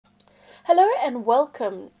Hello and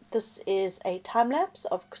welcome. This is a time lapse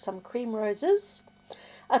of some cream roses.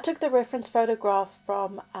 I took the reference photograph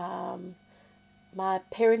from my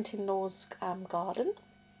parent-in-law's garden.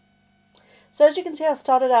 So as you can see, I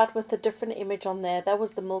started out with a different image on there. That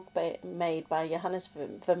was the Milk Maid by Johannes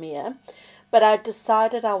Vermeer. But I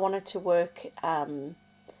decided I wanted to work on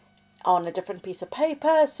a different piece of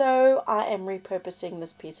paper, so I am repurposing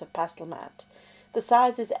this piece of Pastel Mat. The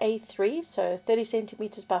size is A3, so 30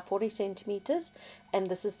 centimeters by 40 centimeters, and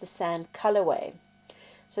this is the sand colorway.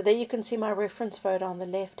 So there you can see my reference photo on the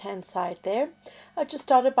left hand side there. I just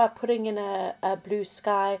started by putting in a blue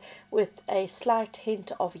sky with a slight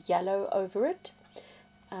hint of yellow over it.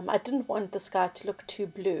 I didn't want the sky to look too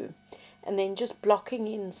blue, and then just blocking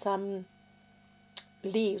in some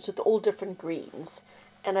leaves with all different greens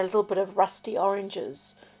and a little bit of rusty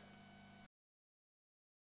oranges.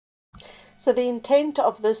 So the intent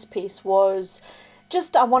of this piece was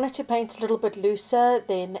just I wanted to paint a little bit looser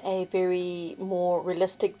than a very more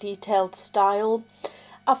realistic detailed style.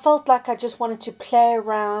 I felt like I just wanted to play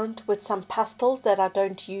around with some pastels that I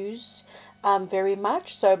don't use very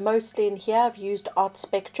much. So mostly in here I've used Art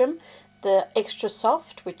Spectrum, the Extra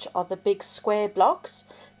Soft, which are the big square blocks.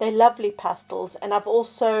 They're lovely pastels, and I've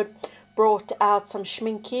also brought out some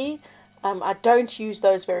Schmincke. I don't use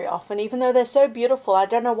those very often, even though they're so beautiful. I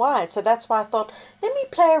don't know why. So that's why I thought, let me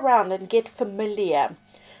play around and get familiar.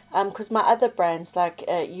 Because my other brands like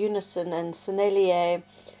Unison and Sennelier,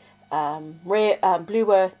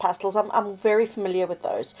 Blue Earth Pastels, I'm very familiar with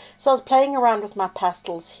those. So I was playing around with my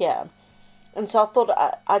pastels here. And so I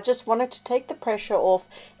thought I just wanted to take the pressure off,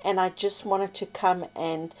 and I just wanted to come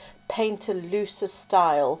and paint a looser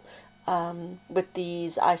style with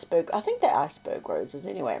these iceberg. I think they're iceberg roses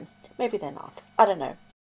anyway. Maybe they're not. I don't know.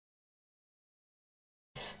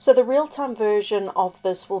 So the real-time version of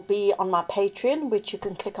this will be on my Patreon, which you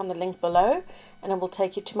can click on the link below, and it will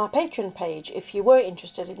take you to my Patreon page if you were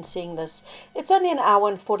interested in seeing this. It's only an hour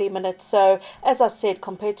and 40 minutes, so as I said,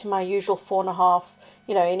 compared to my usual 4.5,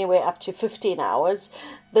 anywhere up to 15 hours,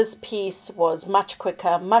 this piece was much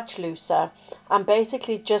quicker, much looser. I'm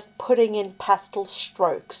basically just putting in pastel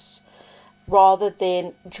strokes rather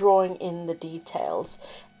than drawing in the details.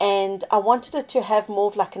 And I wanted it to have more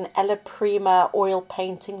of like an alla prima oil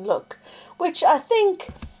painting look, which I think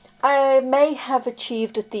I may have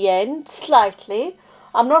achieved at the end slightly.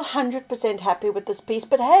 I'm not 100% happy with this piece,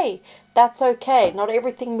 but hey, that's okay. Not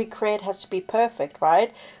everything we create has to be perfect,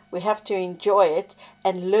 right? We have to enjoy it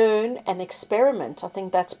and learn and experiment. I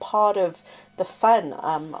think that's part of the fun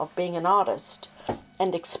of being an artist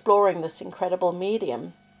and exploring this incredible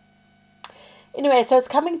medium. Anyway, so it's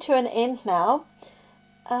coming to an end now.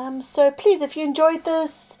 So please, if you enjoyed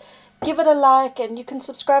this, give it a like, and you can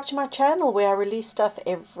subscribe to my channel where I release stuff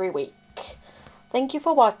every week. Thank you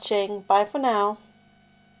for watching. Bye for now.